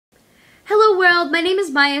world, my name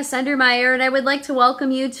is Miyah Sundermeyer and I would like to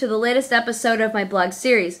welcome you to the latest episode of my blog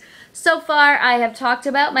series. So far I have talked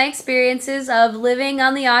about my experiences of living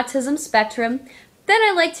on the autism spectrum, then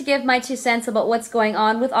I like to give my 2 cents about what's going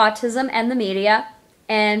on with autism and the media,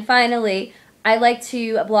 and finally I like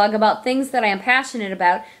to blog about things that I am passionate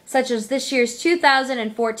about, such as this year's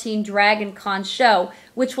 2014 Dragon Con show,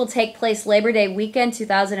 which will take place Labor Day weekend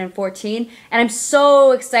 2014, and I'm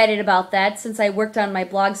so excited about that since I worked on my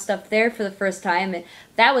blog stuff there for the first time, and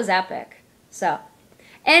that was epic. So,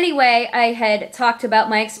 anyway, I had talked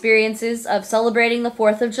about my experiences of celebrating the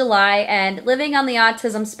 4th of July and living on the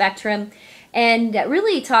autism spectrum, and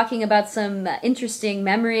really talking about some interesting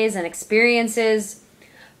memories and experiences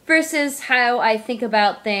versus how I think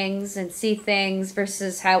about things and see things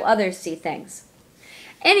versus how others see things.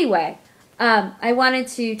 Anyway, I wanted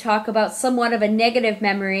to talk about somewhat of a negative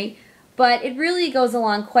memory, but it really goes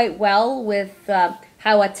along quite well with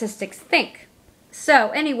how autistics think. So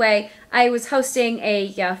anyway, I was hosting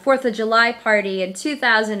a 4th of July party in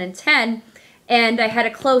 2010, and I had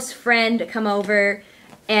a close friend come over,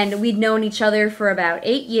 and we'd known each other for about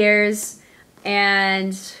 8 years,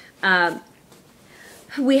 and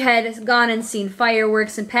we had gone and seen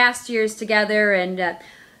fireworks in past years together and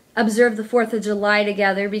observed the 4th of July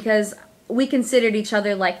together because we considered each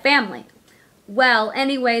other like family. Well,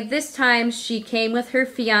 anyway, this time she came with her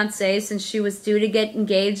fiancé since she was due to get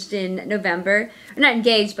engaged in November. Not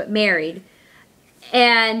engaged, but married.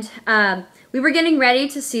 And we were getting ready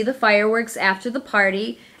to see the fireworks after the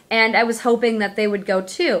party, and I was hoping that they would go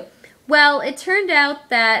too. Well, it turned out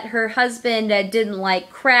that her husband didn't like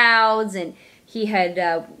crowds, and he had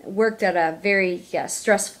worked at a very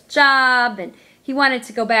stressful job, and he wanted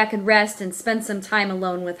to go back and rest and spend some time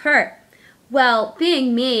alone with her. Well,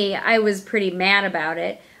 being me, I was pretty mad about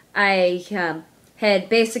it. I had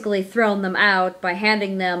basically thrown them out by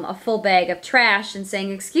handing them a full bag of trash and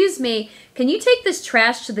saying, "Excuse me, can you take this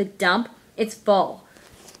trash to the dump? It's full."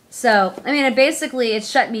 So, I mean, it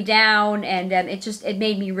shut me down, and it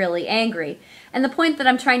made me really angry. And the point that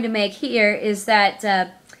I'm trying to make here is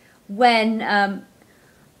that when an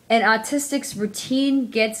autistic's routine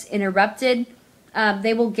gets interrupted,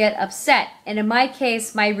 they will get upset. And in my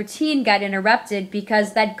case, my routine got interrupted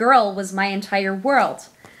because that girl was my entire world.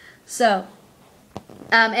 So,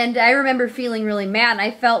 and I remember feeling really mad. I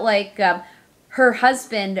felt like her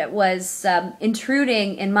husband was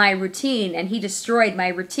intruding in my routine, and he destroyed my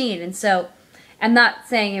routine. And so, I'm not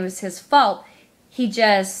saying it was his fault. He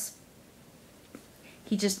just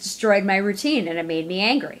destroyed my routine, and it made me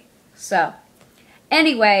angry. So,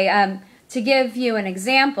 anyway, to give you an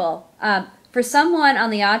example, for someone on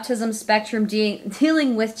the autism spectrum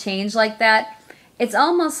dealing with change like that, it's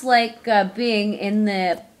almost like being in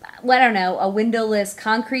the, I don't know, a windowless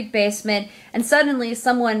concrete basement, and suddenly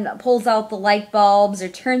someone pulls out the light bulbs or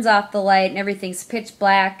turns off the light and everything's pitch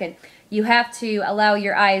black, and you have to allow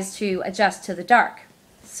your eyes to adjust to the dark.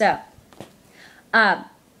 So,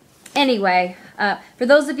 anyway, for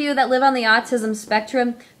those of you that live on the autism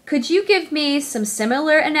spectrum, could you give me some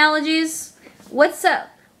similar analogies? What's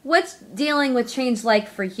dealing with change like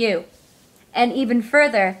for you? And even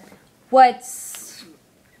further, what's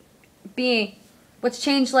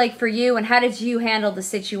change like for you, and how did you handle the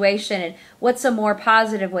situation, and what's a more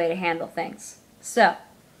positive way to handle things? So,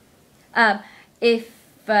 if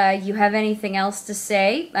you have anything else to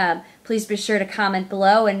say, please be sure to comment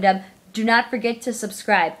below, and do not forget to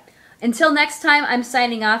subscribe. Until next time, I'm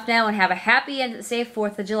signing off now, and have a happy and safe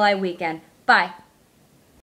 4th of July weekend. Bye.